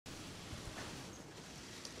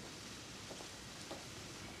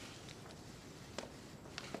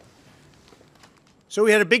So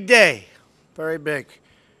we had a big day, very big.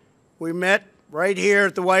 We met right here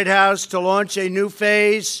at the White House to launch a new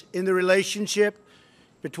phase in the relationship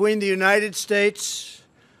between the United States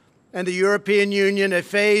and the European Union, a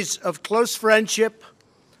phase of close friendship,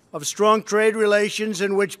 of strong trade relations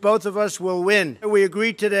in which both of us will win. We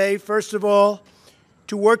agreed today, first of all,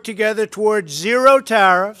 to work together towards zero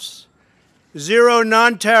tariffs, zero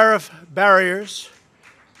non-tariff barriers,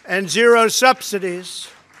 and zero subsidies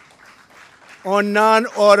on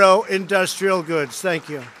non-auto industrial goods. Thank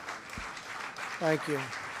you. Thank you.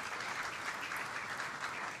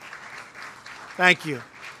 Thank you.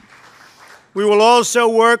 We will also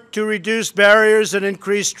work to reduce barriers and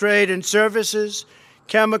increase trade in services,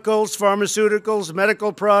 chemicals, pharmaceuticals,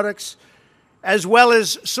 medical products, as well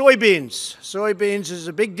as soybeans. Soybeans is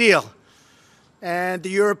a big deal. And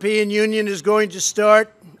the European Union is going to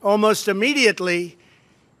start almost immediately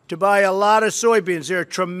to buy a lot of soybeans. They're a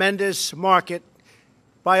tremendous market.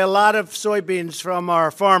 Buy a lot of soybeans from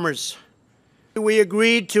our farmers. We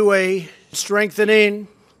agreed to a strengthening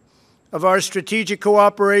of our strategic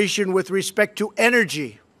cooperation with respect to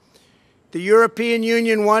energy. The European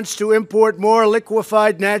Union wants to import more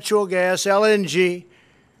liquefied natural gas, LNG,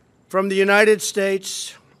 from the United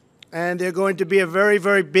States, and they're going to be a very,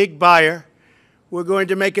 very big buyer. We're going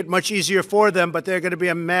to make it much easier for them, but they're going to be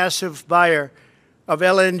a massive buyer of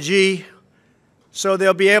LNG, so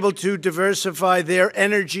they'll be able to diversify their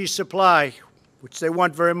energy supply, which they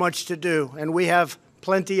want very much to do, and we have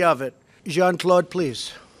plenty of it. Jean-Claude,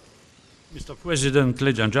 please. Mr. President,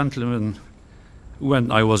 ladies and gentlemen,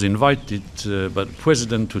 when I was invited by the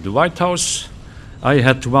President to the White House, I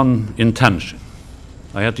had one intention.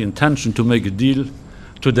 I had the intention to make a deal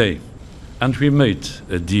today, and we made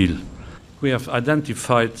a deal. We have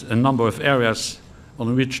identified a number of areas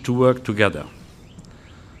on which to work together.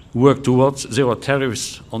 Work towards zero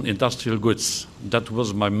tariffs on industrial goods. That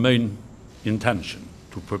was my main intention,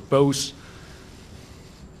 to propose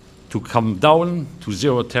to come down to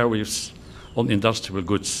zero tariffs on industrial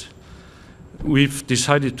goods. We've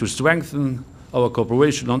decided to strengthen our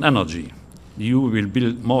cooperation on energy. The EU will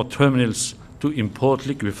build more terminals to import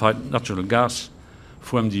liquefied natural gas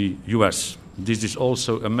from the US. This is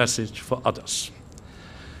also a message for others.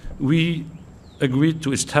 We agreed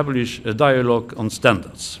to establish a dialogue on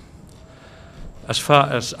standards. As far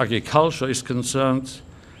as agriculture is concerned,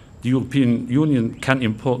 the European Union can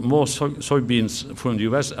import more soybeans from the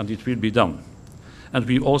US, and it will be done. And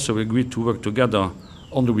we also agreed to work together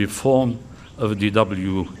on the reform of the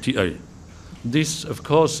WTA. This, of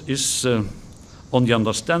course, is on the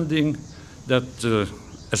understanding that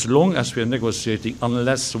as long as we are negotiating,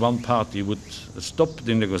 unless one party would stop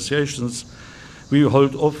the negotiations, we will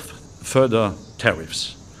hold off further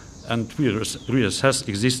tariffs. And we reassess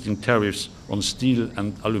existing tariffs on steel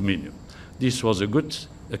and aluminium. This was a good,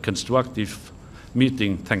 constructive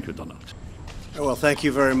meeting. Thank you, Donald. Well, thank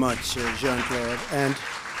you very much, Jean-Claude. And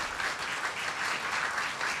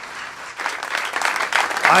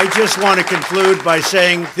I just want to conclude by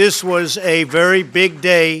saying this was a very big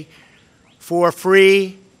day for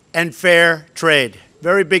free and fair trade.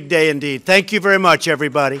 Very big day indeed. Thank you very much,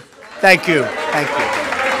 everybody. Thank you. Thank you.